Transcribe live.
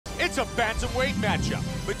It's a bantamweight matchup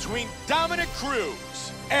between Dominic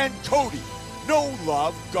Cruz and Cody No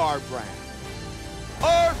Love Garbrandt.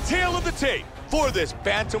 Our tale of the tape for this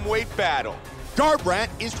bantamweight battle. Garbrandt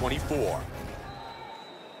is 24.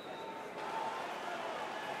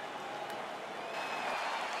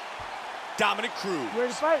 Dominic Cruz. Ready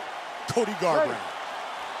to fight? Cody Garbrandt.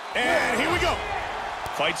 And here we go.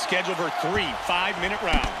 Fight scheduled for 3 5-minute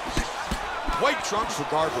rounds. White trunks for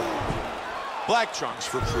Garbrandt. Black trunks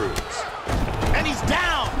for Cruz. And he's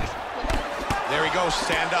down. There he goes,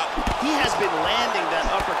 stand up. He has been landing that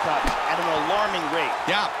uppercut at an alarming rate.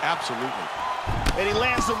 Yeah, absolutely. And he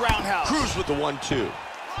lands the roundhouse. Cruz with the 1-2.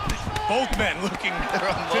 Both men looking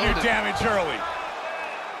to do damage early.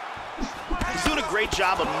 He's doing a great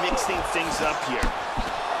job of mixing things up here.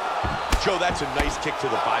 Joe, that's a nice kick to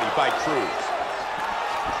the body by Cruz.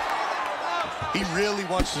 He really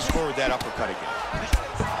wants to score with that uppercut again.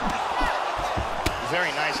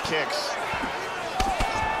 Very nice kicks.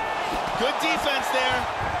 Good defense there.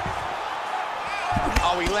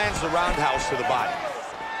 Oh, he lands the roundhouse to the body.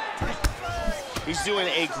 He's doing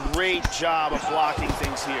a great job of blocking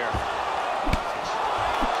things here.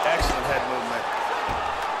 Excellent head movement.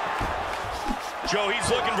 Joe, he's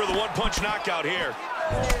looking for the one-punch knockout here.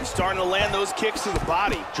 He's starting to land those kicks to the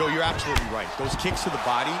body. Joe, you're absolutely right. Those kicks to the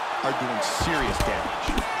body are doing serious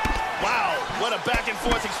damage. Wow, what a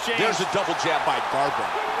back-and-forth exchange. There's a double jab by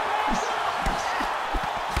Garbrandt.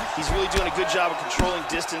 He's really doing a good job of controlling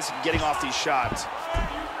distance and getting off these shots.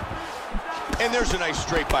 And there's a nice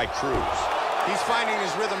straight by Cruz. He's finding his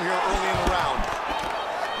rhythm here early in the round.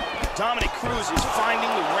 Dominic Cruz is finding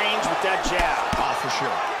the range with that jab. Oh, for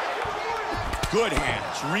sure. Good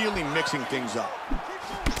hands, really mixing things up.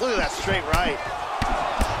 Look at that straight right.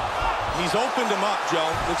 He's opened him up, Joe.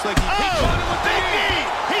 Looks like he caught him with the knee.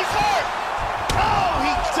 He's hurt. Oh,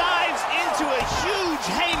 he dives into a huge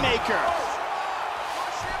haymaker.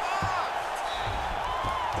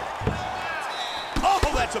 Oh,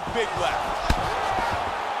 that's a big left.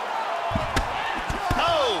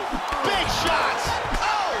 Oh, big shots.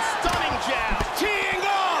 Oh, stunning jab. Teeing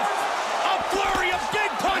off. A flurry of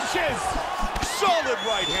big punches. Solid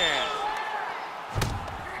right hand.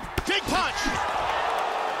 Big punch.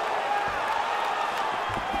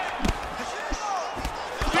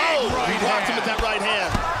 Big right He blocked him hand. with that right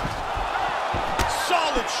hand.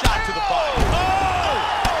 Solid shot to the body. Oh!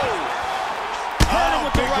 Hit him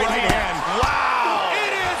with the right hand. Wow.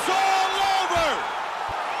 It is all over.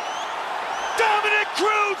 Dominic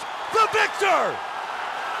Cruz, the victor.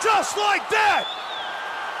 Just like that.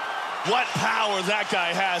 What power that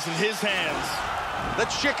guy has in his hands.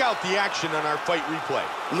 Let's check out the action on our fight replay.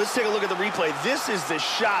 Let's take a look at the replay. This is the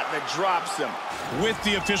shot that drops him. With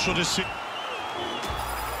the official decision.